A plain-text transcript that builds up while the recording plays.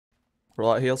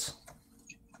Roll out heals.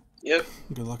 Yep.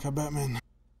 Good luck, Batman.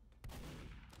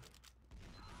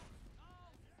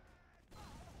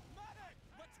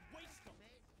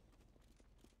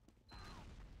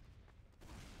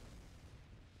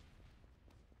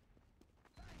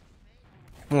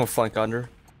 I'm gonna flank under.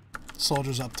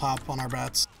 Soldiers up top on our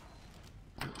bats.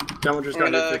 Demo just I'm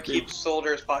got gonna hit 50. keep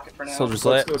Soldier's pocket for now. Soldier's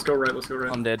lit. Let's go right, let's go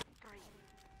right. I'm dead.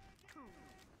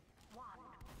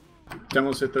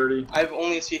 Demo's hit 30. I've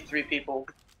only seen 3 people.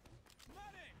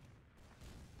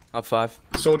 Up 5.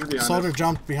 Soldier behind Soldier us.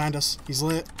 jumped behind us. He's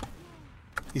lit.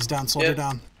 He's down. Soldier Yep.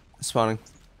 down. Spawning.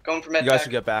 Going for med You guys pack.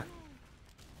 should get back.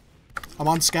 I'm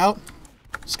on scout.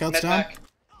 Scout's Med down.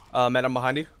 pack. Med, I'm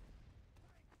behind you.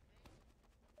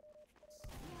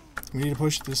 We need to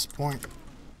push this point.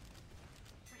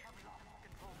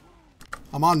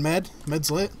 I'm on med. Med's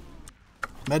lit.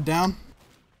 Med down.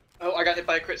 Oh, I got hit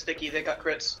by a crit sticky. They got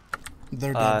crits.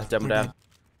 They're dead. Demo They're down.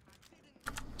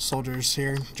 dead. Soldiers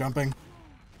here, jumping.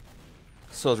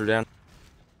 Soldier down.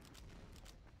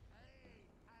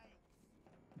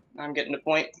 I'm getting to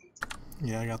point.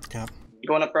 Yeah, I got the cap.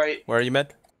 Going up right. Where are you,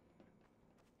 Med?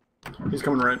 He's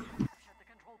coming right.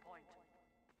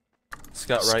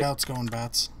 Scout right. Scout's going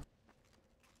bats.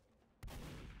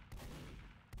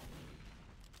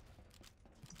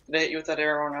 Did I hit you with that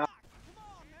arrow or not?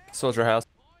 Soldier house.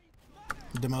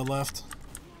 Demo left.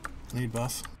 I need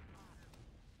buff.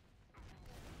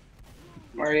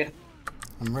 Where are you?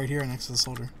 I'm right here next to the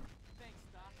soldier.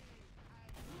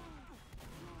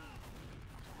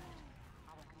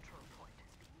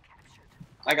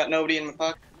 I got nobody in my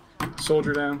pocket.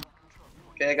 Soldier down.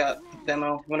 Okay, I got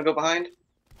demo. You wanna go behind?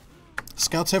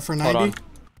 Scout's hit for Hold 90. on. I'm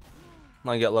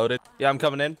gonna get loaded. Yeah, I'm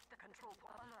coming in.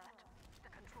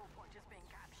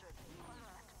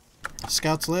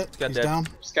 Scout's lit. Scout He's dead. down.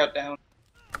 Scout down.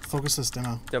 Focus this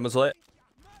demo. Demo's lit.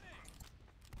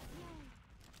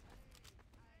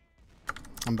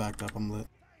 I'm backed up. I'm lit.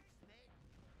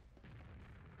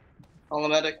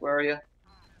 Medic, where are you?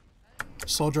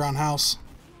 Soldier on house.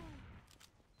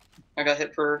 I got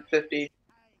hit for 50.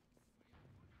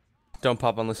 Don't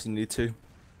pop unless you need to.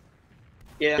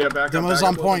 Yeah. Yeah, back up. Demo's back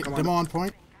on up, point. come Demo on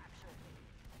point.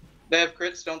 They have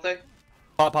crits, don't they?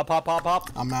 Pop, pop, pop, pop, pop.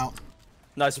 I'm out.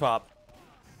 Nice pop.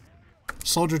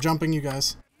 Soldier jumping you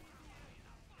guys.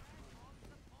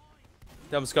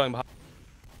 Demo's going behind.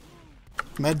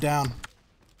 Med down.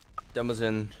 Demo's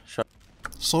in. Shut.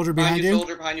 Soldier behind you.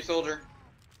 Soldier, behind you, soldier.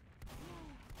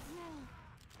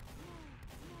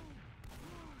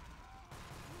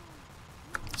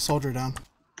 Soldier down.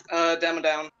 Demo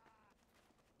down.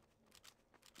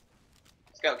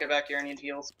 Scout, get back here. I need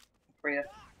heals for you.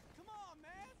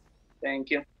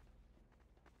 Thank you.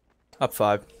 Up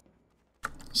 5.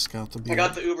 Scout the B. I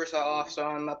got the Uber saw off, so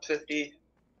I'm up 50.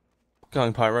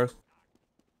 Going pyro.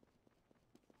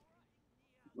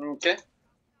 Okay.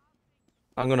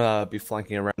 I'm gonna be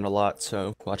flanking around a lot,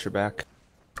 so watch your back.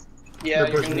 Yeah, They're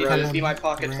you're pushing gonna need right. to be my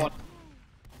pocket Right. 20.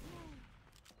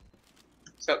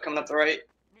 Scout coming up the right.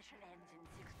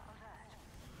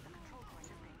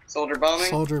 Soldier bombing.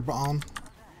 Soldier bomb.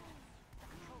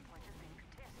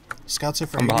 Scout's hit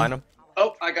for I'm 80. behind him.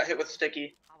 Oh, I got hit with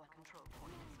sticky.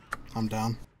 I'm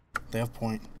down. They have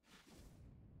point.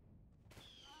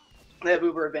 They have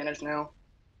Uber advantage now.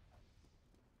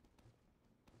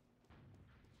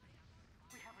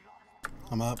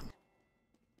 I'm up.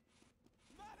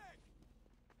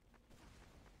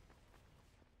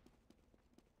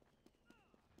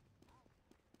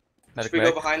 Medic, Should we go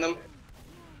medic. behind them?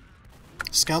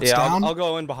 Scout's Yeah, down. I'll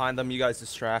go in behind them. You guys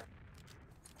distract.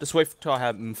 Just wait till I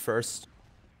have him first.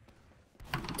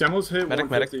 Demo's hit Medic,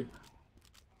 150.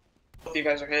 Both of you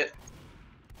guys are hit.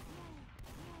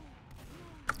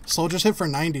 Soldier's hit for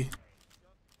 90.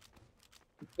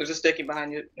 There's a sticky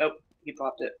behind you. Nope, he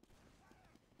popped it.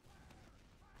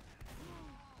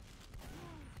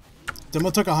 Demo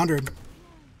took 100.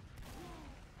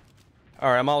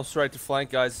 Alright, I'm almost right to flank,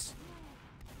 guys.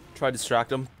 Try to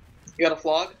distract him. You got a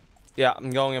flog? Yeah, I'm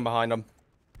going in behind him.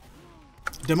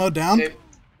 Demo down. Okay.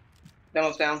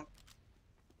 Demo's down.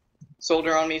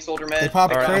 Soldier on me, soldier med. They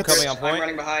pop Alright, I'm crits. coming on point. I'm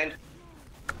running behind.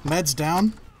 Med's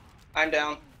down. I'm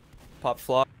down. Pop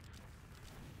flop.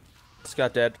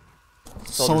 Scott dead.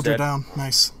 Soldier dead. down.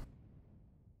 Nice.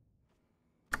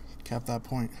 Cap that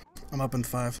point. I'm up in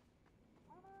 5.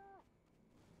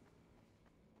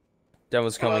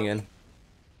 Demo's coming in.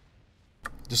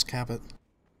 Just cap it.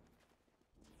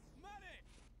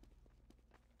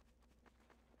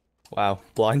 Wow,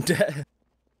 blind dead.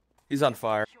 He's on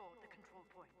fire.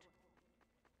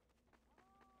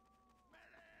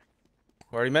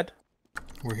 Where are you, med?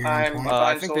 We're here I'm- on point. I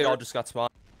Blind think they soldier. all just got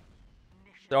spawned.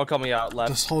 They're all coming out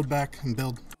left. Just hold back and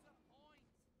build.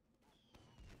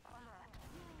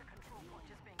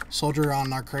 Soldier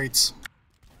on our crates.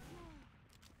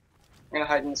 I'm gonna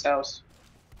hide in this house.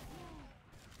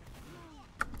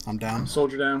 I'm down.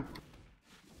 Soldier down.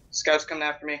 Scouts coming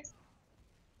after me.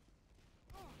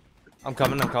 I'm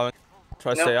coming. Try to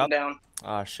Nope, stay I'm up. down.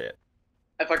 Ah, shit.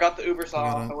 If I got the Uber saw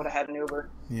got off, it. I would have had an Uber.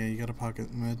 Yeah, you got a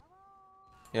pocket mid.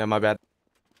 Yeah, my bad.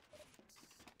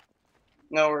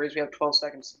 No worries, we have 12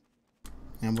 seconds.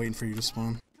 Yeah, I'm waiting for you to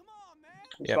spawn.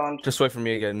 Yeah, Respond. just wait for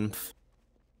me again.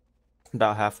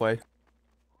 About halfway.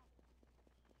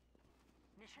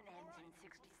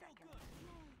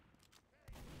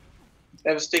 They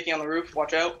have a sticky on the roof,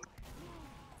 watch out.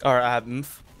 Alright, I have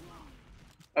oomph.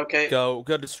 Okay. Go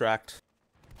distract.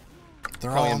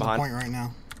 They're Coming all in on the behind. point right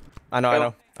now. I know.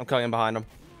 Go. I'm coming in behind them.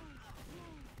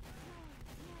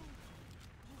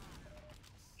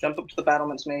 Jump up to the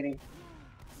battlements, maybe.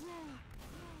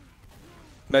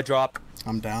 Med drop.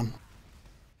 I'm down.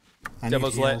 I need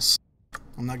Demo's lit. heals.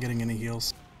 I'm not getting any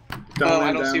heals. Demo Oh, I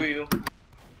laying don't down. see you.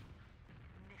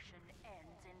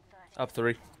 Up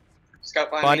 3. Scout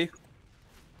behind Behind me. you.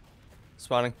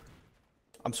 Spawning.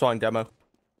 I'm spawning demo.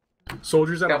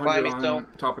 Soldiers at Scout behind 100 me on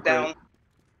still. top of Down. crate.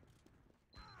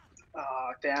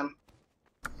 Ah, damn.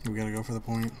 We gotta go for the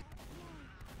point.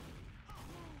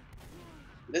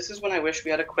 This is when I wish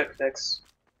we had a quick fix.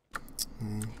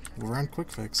 We're on quick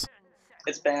fix.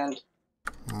 It's banned.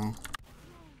 Oh,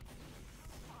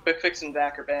 Quick fix and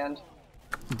back are banned.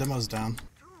 demo's down.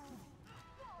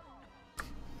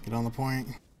 Get on the point.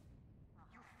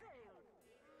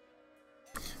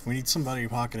 We need somebody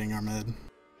pocketing our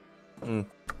mid.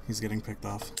 He's getting picked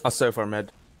off. I'll stay for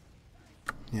med.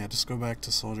 Yeah, just go back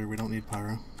to soldier. We don't need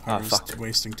pyro. Ah, Pyro's fuck.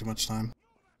 wasting too much time.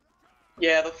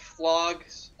 Yeah, the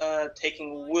flog's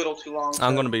taking a little too long.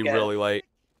 I'm gonna be get. really late.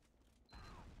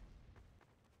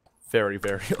 Very,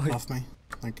 very late. Off me.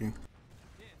 Thank you.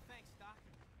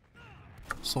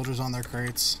 Soldiers on their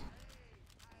crates.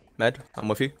 Med, I'm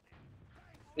with you.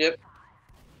 Yep.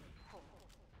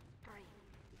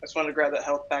 I just wanted to grab that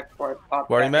health back before I pop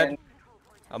Where are back you, Med? in.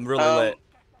 I'm really lit.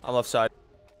 I'm left side.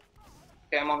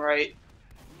 Okay, I'm on right.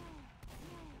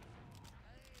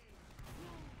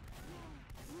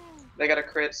 They got a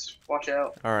crits. Watch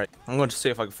out. Alright, I'm going to see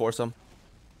if I can force them.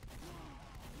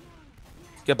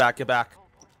 Get back, get back.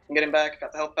 I'm getting back.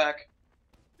 Got the health back.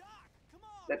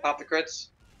 They pop the crits.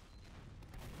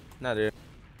 No, dude.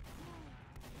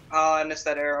 Oh, I missed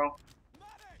that arrow.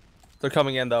 They're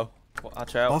coming in, though.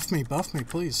 Watch out. Buff me,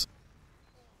 please.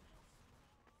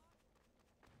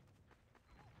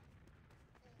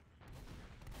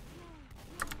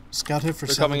 Scout hit for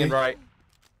They're 70. coming in right.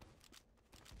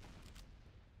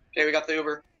 Okay, we got the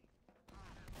Uber.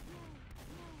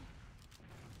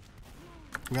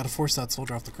 We gotta force that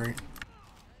soldier off the crate.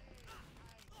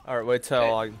 Alright, wait till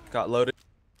Okay. I got loaded.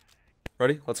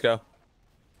 Ready? Let's go.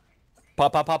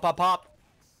 Pop, pop, pop, pop, pop.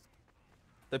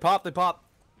 They pop, they pop.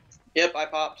 Yep, I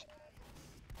popped.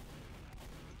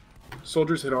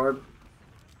 Soldiers hit hard.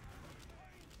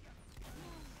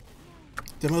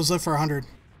 Demo's lit for 100.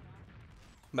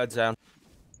 Med's down.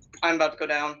 I'm about to go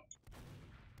down.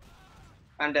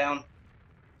 I'm down.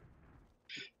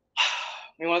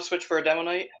 You want to switch for a demo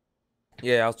night?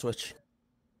 Yeah, I'll switch.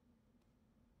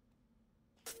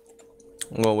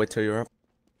 I'm gonna wait till you're up.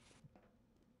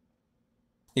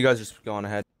 You guys just go on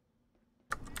ahead.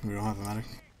 We don't have a medic.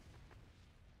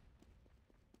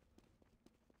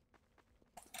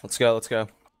 Let's go, let's go.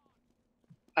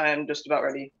 I'm just about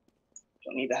ready.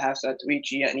 Don't need the half set to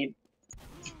reach yet. I need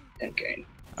 10k.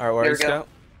 Alright, where There is we go. Scout?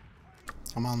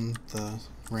 I'm on the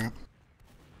ramp.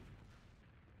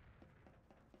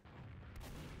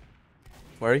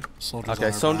 Where are you? Soldiers on Okay,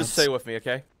 our someone just pads. stay with me,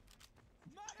 okay?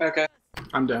 Okay.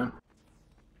 I'm down.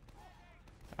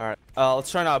 Alright, let's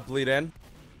try not to bleed in.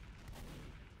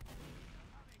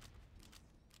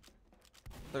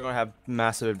 They're gonna have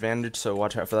massive advantage, so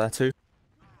watch out for that too.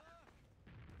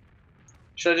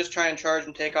 Should I just try and charge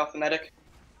and take off the medic?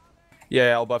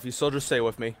 Yeah, I'll buff you. Soldiers, stay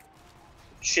with me.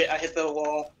 Shit, I hit the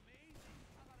wall.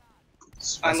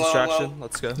 Nice I'm low, distraction. low.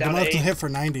 Let's go. Down Demo have to 8. hit for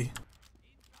 90.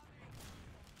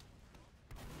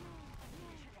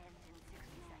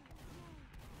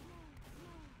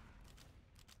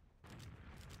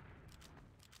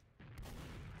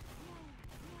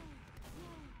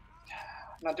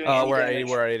 Not doing any We're at damage.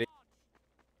 80, we're at 80.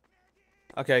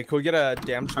 Okay, can we get a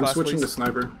damage I'm class, switching please? to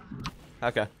sniper.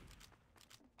 Okay.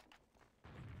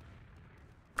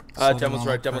 Soldier Demo's on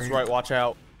right, our Demo's crate. right, watch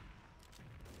out.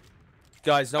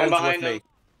 Guys, no I'm one's with behind me. him.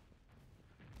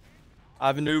 I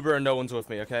have an Uber and no one's with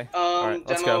me, okay? Alright,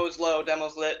 let's go. Demo's low.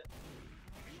 Demo's lit.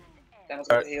 Demo's got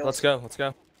the Alright, heals. let's go, let's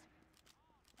go.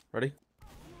 Ready?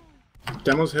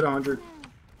 Demos hit 100.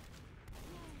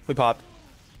 We popped.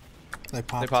 They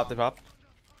popped. They popped. They popped.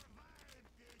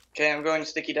 Okay, I'm going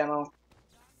sticky demo.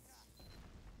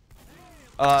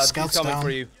 Scout's He's coming down. for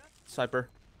you, Sniper.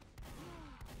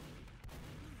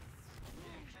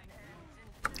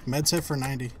 Med's hit for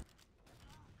 90.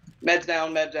 Med's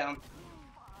down, med down.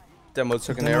 Demo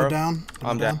took an Demo arrow. down.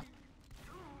 Demo I'm down.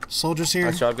 Soldiers here.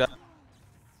 Nice job, guys.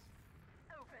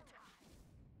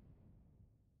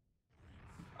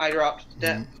 I dropped.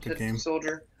 Good game.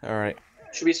 Soldier. All right.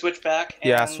 Should we switch back?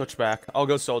 Yeah, and- switch back. I'll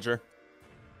go soldier.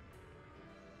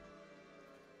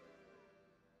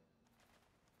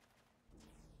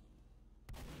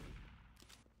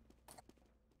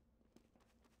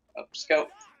 Oh, scout.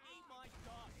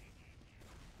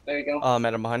 There you go.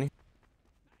 Met him behind you.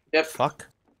 Yep. Fuck.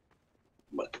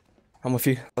 What? I'm with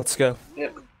you. Let's go.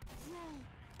 Yep.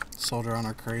 Soldier on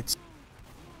our crates.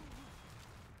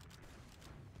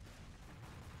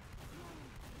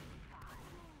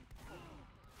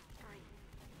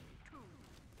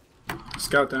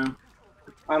 Scout down.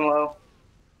 I'm low.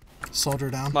 Soldier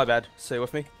down. My bad. Stay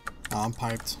with me. Oh, I'm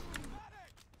piped.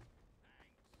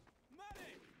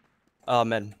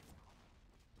 Med.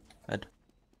 Med.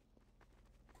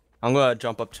 I'm gonna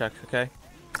jump up check, okay?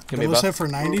 Give me a Demo's buff. hit for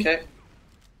 90. Okay.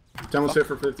 Demos hit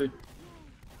for 50.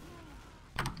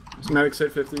 Medics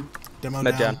hit 50. Demo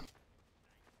Med down. down.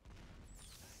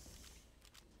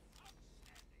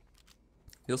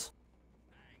 Heals.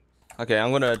 Okay,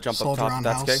 I'm gonna jump Soldier up top on if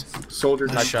that's house. okay. Soldier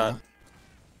Nice down. shot.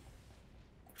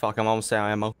 Fuck, I'm almost out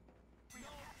of ammo.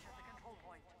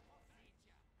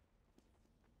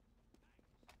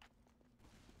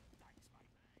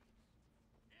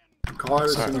 Call out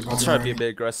as Sorry, soon as they're Let's going try to be a right. bit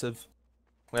aggressive.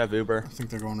 We have Uber. I think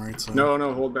they're going right side.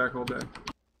 No, hold back, hold back.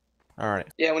 Alright.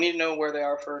 Yeah, we need to know where they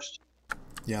are first.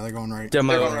 Yeah, they're going right.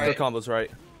 Demo, They're going their right. combo's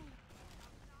right.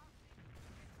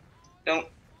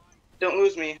 Don't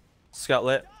lose me. Scout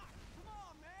lit.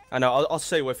 I know, I'll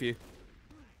stay with you.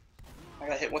 I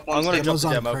got hit with one I'm gonna stick. jump Demo's to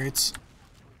on demo. crates.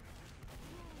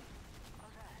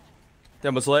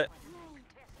 Demo's lit.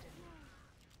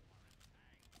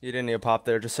 You didn't need a pop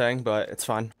there, just saying, but it's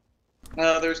fine.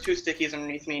 There's two stickies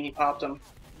underneath me and he popped them.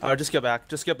 Alright, just get back.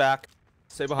 Just get back.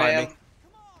 Stay behind me. Spam.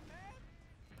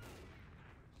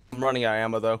 I'm running out of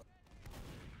ammo though.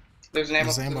 There's an ammo,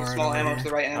 There's ammo there's a right small over ammo here. to the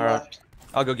right and Alright. left.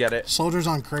 I'll go get it. Soldiers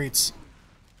on crates.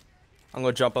 I'm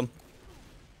gonna jump him.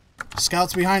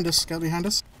 Scouts behind us. Scout behind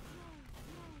us.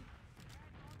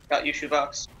 Got you,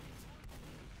 shoebox.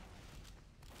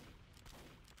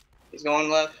 He's going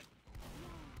left.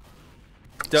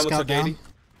 Demo Scout took down. 80.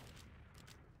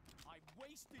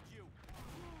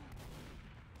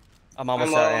 I'm almost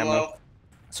I'm low, out of I'm ammo. low.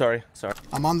 Sorry.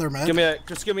 I'm on their med.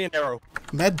 Just give me an arrow.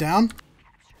 Med down.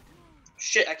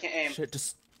 Shit, I can't aim. Shit,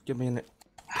 just give me an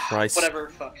Christ. Whatever,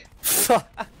 fuck.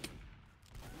 Fuck.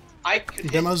 I could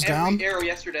hit Demo's every down. arrow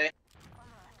yesterday.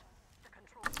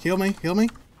 Heal me. Heal me.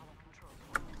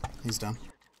 He's down.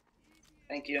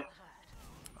 Thank you.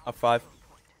 Up 5.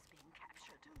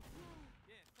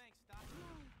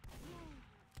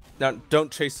 Now,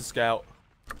 don't chase the scout.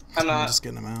 I'm I'm not. just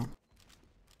getting him out.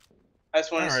 I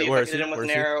just wanted to Alright, see if where I is could hit he? him with Where an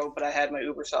is he? arrow, but I had my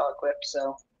uber saw equipped,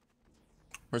 so.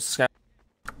 Where's the scout?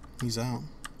 He's out.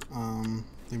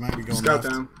 They might be going Scout left.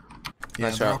 down. Yeah,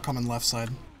 Nice they're shot. all coming left side.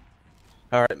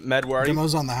 Alright, Med, where are you?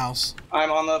 Demo's on the house.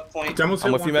 I'm on the point. Demos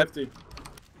I'm hit with you, Matt. 150.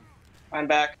 I'm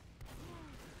back.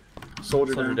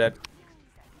 Soldier Soldier down. dead.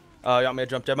 You want me to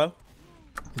jump demo?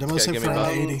 Demo's Okay, hit give me for a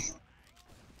buff. 80.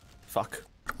 Fuck.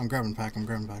 I'm grabbing pack. I'm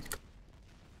grabbing pack.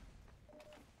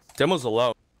 Demo's a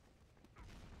low.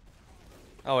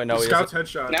 Oh, wait, no, he Scout's isn't.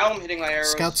 headshot. Now I'm hitting my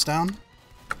arrows. Scout's down.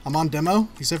 I'm on demo.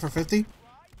 He's hit for 50.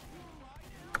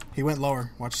 He went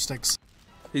lower. Watch sticks.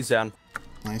 He's down.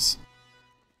 Nice.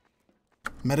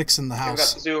 Medics in the I've got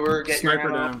house. the Zuber, get your Sniper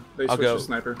ammo. down. They I'll switched go. to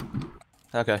sniper.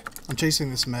 Okay. I'm chasing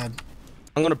this med.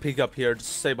 I'm gonna peek up here.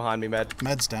 Just stay behind me, Med.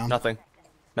 Med's down. Nothing.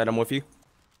 Med, I'm with you.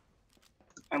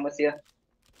 I'm with you.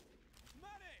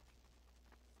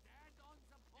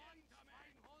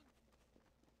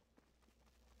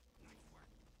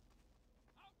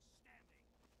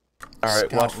 Alright,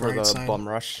 Scout watch for right the side. bum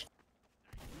rush.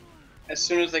 As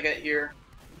soon as they get here,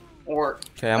 or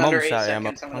Okay, I'm under almost 8 out of ammo.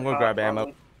 seconds, I'm gonna grab ammo.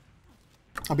 probably.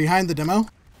 I'm behind the demo.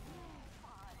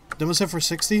 Demo's hit for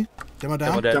 60. Demo down.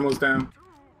 Demo dead. Demo's down.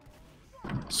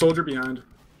 Soldier behind.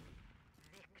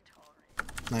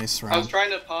 Nice I was round. trying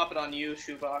to pop it on you,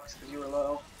 shoebox, because you were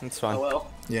low. It's fine. Oh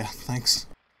well. Yeah, thanks.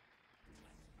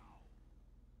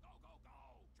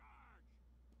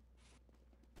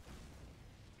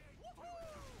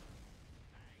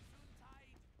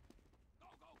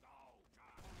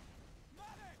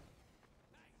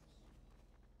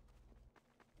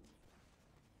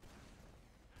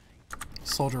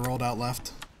 Soldier rolled out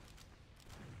left.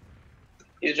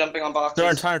 He's jumping on boxes. Their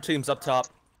entire team's up top.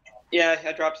 Yeah,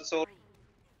 I dropped the soldier.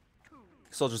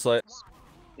 Soldier's late.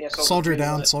 Yeah, Soldier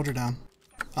down, soldier down.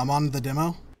 I'm on the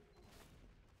demo.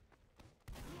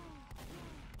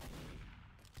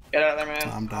 Get out of there, man.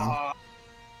 I'm down.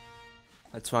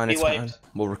 That's fine, He it's fine. wiped.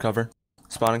 We'll recover.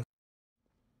 Spawning.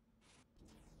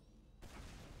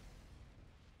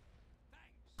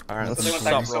 Alright, let's They went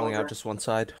stop back to rolling soldier. out just one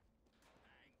side.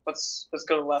 Let's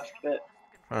go to left a bit.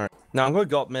 Alright. Now I'm gonna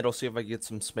go up middle, see if I can get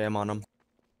some spam on them.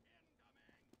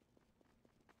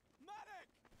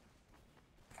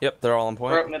 Yep, they're all on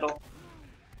We're up point. middle.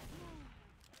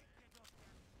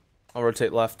 I'll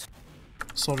rotate left.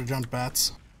 Soldier jumped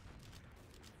bats.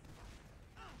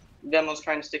 Demo's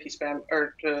trying to sticky spam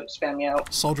or to spam me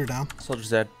out. Soldier down. Soldier's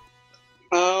dead.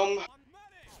 I'm Where are you,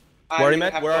 gonna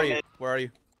Med? have Where to are go you? mid. Where are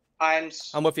you? I'm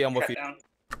I'm with you, I'm with shut you. down.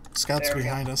 Scout's There we go.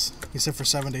 behind us. He's hit for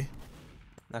 70.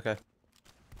 Okay.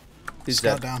 He's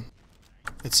Scout dead. down.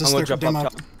 It's I'm just gonna their jump up demo.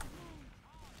 top. They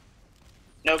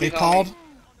Nobody's on called. me.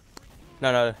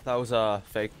 No, that was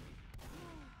fake.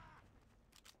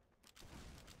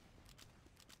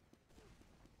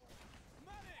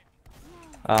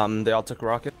 They all took a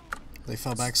rocket. They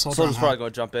fell back. Soldier on Soldier's high. probably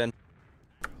gonna jump in.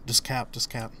 Just cap, just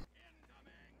cap.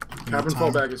 Cap and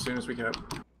fall back as soon as we cap.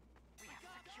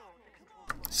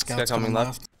 Scout's coming coming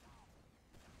left. left.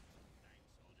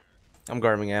 I'm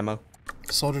grabbing ammo.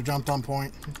 Soldier jumped on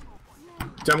point.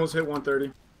 Demos hit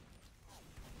 130.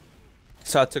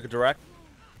 South took a direct.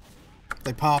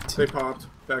 They popped. They popped.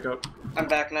 Back up. I'm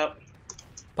backing up.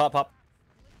 Pop.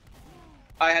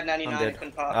 I had I'm 99. I dead.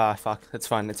 couldn't pop. Ah, fuck. It's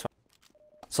fine, it's fine.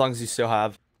 As long as you still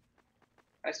have.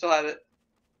 I still have it.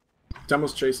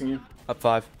 Demo's chasing you. Up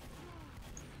 5.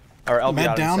 Alright, I'll be Med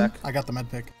out down. in a sec. I got the med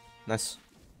pick. Nice.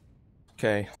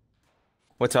 Okay.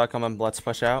 What's outcome? Let's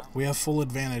push out. We have full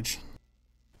advantage.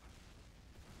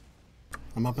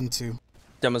 I'm up in 2.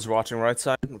 Demo's watching right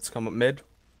side. Let's come up mid.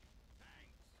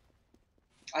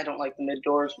 I don't like the mid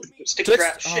doors. Sticky Six.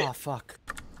 trap. Shit. Oh, fuck.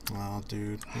 Oh,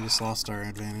 dude. We just lost our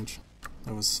advantage.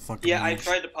 That was fucking Yeah, I huge.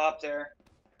 tried to pop there.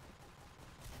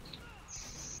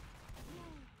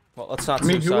 Well, let's not I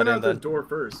mean, who suicide went in out the then. door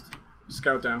first?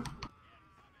 Scout down.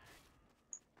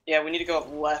 Yeah, we need to go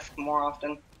up left more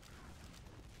often.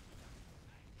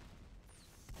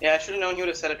 Yeah, I should have known he would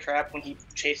have set a trap when he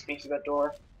chased me through that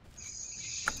door.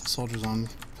 Soldiers on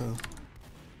pill.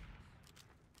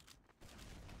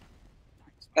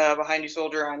 Behind you,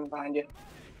 soldier. I'm behind you.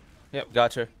 Yep,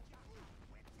 gotcha.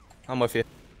 I'm with you.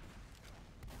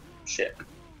 Shit.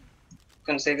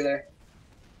 Couldn't save you there.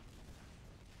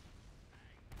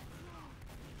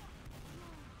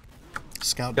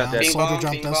 Scout Got down. that. Being Soldier bombed,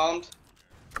 jumped being us. bombed.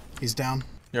 He's down.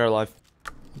 You're alive.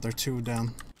 They're 2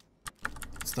 down.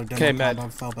 It's their Okay, demo Med.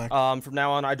 combo fell back. From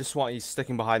now on, I just want you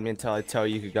sticking behind me until I tell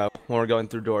you to go. When we're going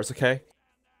through doors, okay?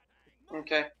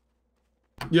 Okay.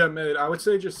 Yeah, mid. I would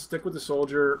say just stick with the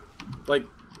soldier. Like,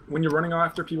 when you're running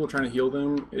after people trying to heal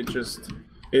them, it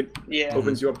Yeah.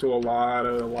 opens you up to a lot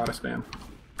of spam.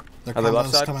 Their Are they left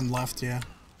combo's side? coming left, yeah.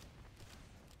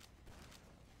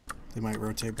 They might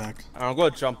rotate back. I'm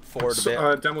going to jump forward a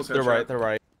bit. Demo's They're headshot. right, they're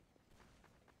right.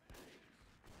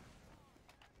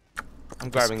 I'm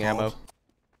grabbing It's ammo. called.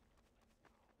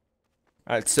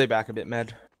 Alright, stay back a bit,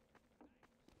 Med.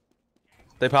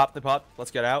 They pop.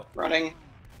 Let's get out. Running.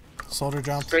 Soldier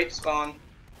jumped. Straight to spawn.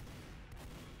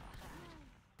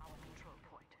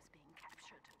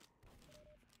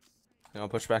 You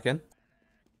want to push back in?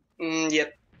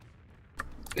 Yep.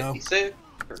 Go. 56.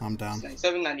 I'm down.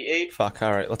 97, 98. Fuck,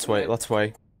 alright, let's wait, let's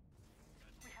wait.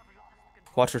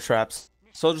 Watch your traps.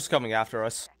 Soldiers coming after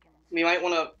us. We might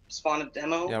want to spawn a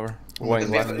demo. Yeah, we're Because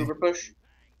waiting we have left. an Uber push.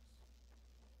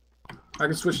 I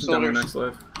can switch to demo Soldiers. next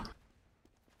left.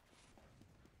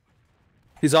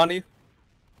 He's on you.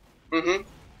 Mm-hmm.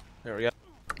 There we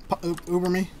go. Uber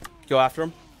me. Go after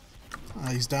him.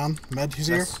 He's down. Med, he's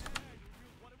here. Nice.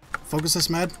 Focus this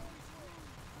med.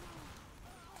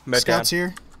 Med Scout's down.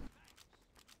 here.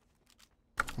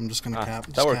 I'm just gonna Ah, cap.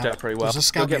 Just that worked cap. out pretty well. There's a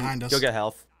scout Go get, behind us. Go get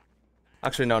health.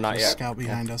 Actually, no, not There's a yet. scout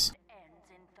behind us.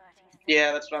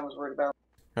 Yeah, that's what I was worried about.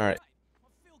 Alright.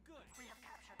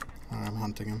 I'm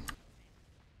hunting him.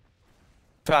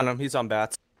 Found him. He's on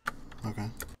bats. Okay.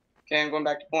 Okay, I'm going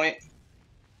back to point.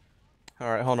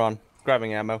 Alright, hold on.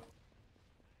 Grabbing ammo.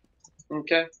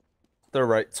 Okay. They're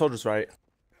right. Soldier's right.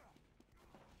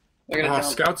 They're gonna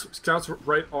jump. Scouts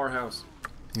right our house.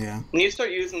 Yeah. We need to start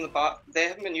using the bot. They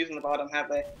haven't been using the bottom, have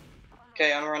they?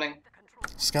 Okay, I'm running.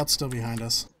 Scout's still behind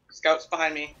us. Scout's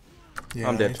behind me. Yeah,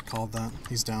 I'm dead. I called that.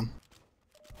 He's down.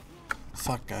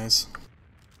 Fuck, guys.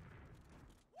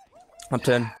 I'm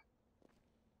 10.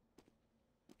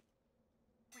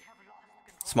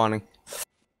 Spawning.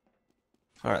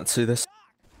 Alright, let's do this.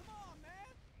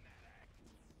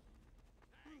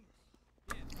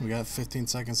 We got 15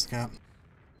 seconds to cap.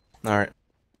 Alright.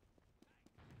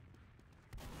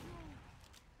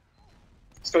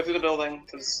 Let's go through the building,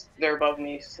 because they're above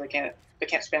me, so they can't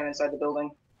spam inside the building.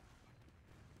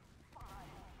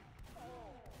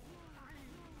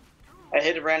 I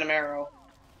hit a random arrow.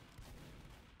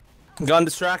 Gun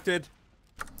distracted.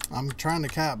 I'm trying to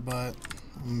cap, but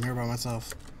I'm here by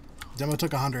myself. Demo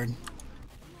took 100.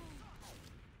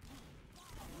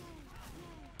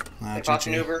 They fought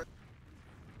maneuver.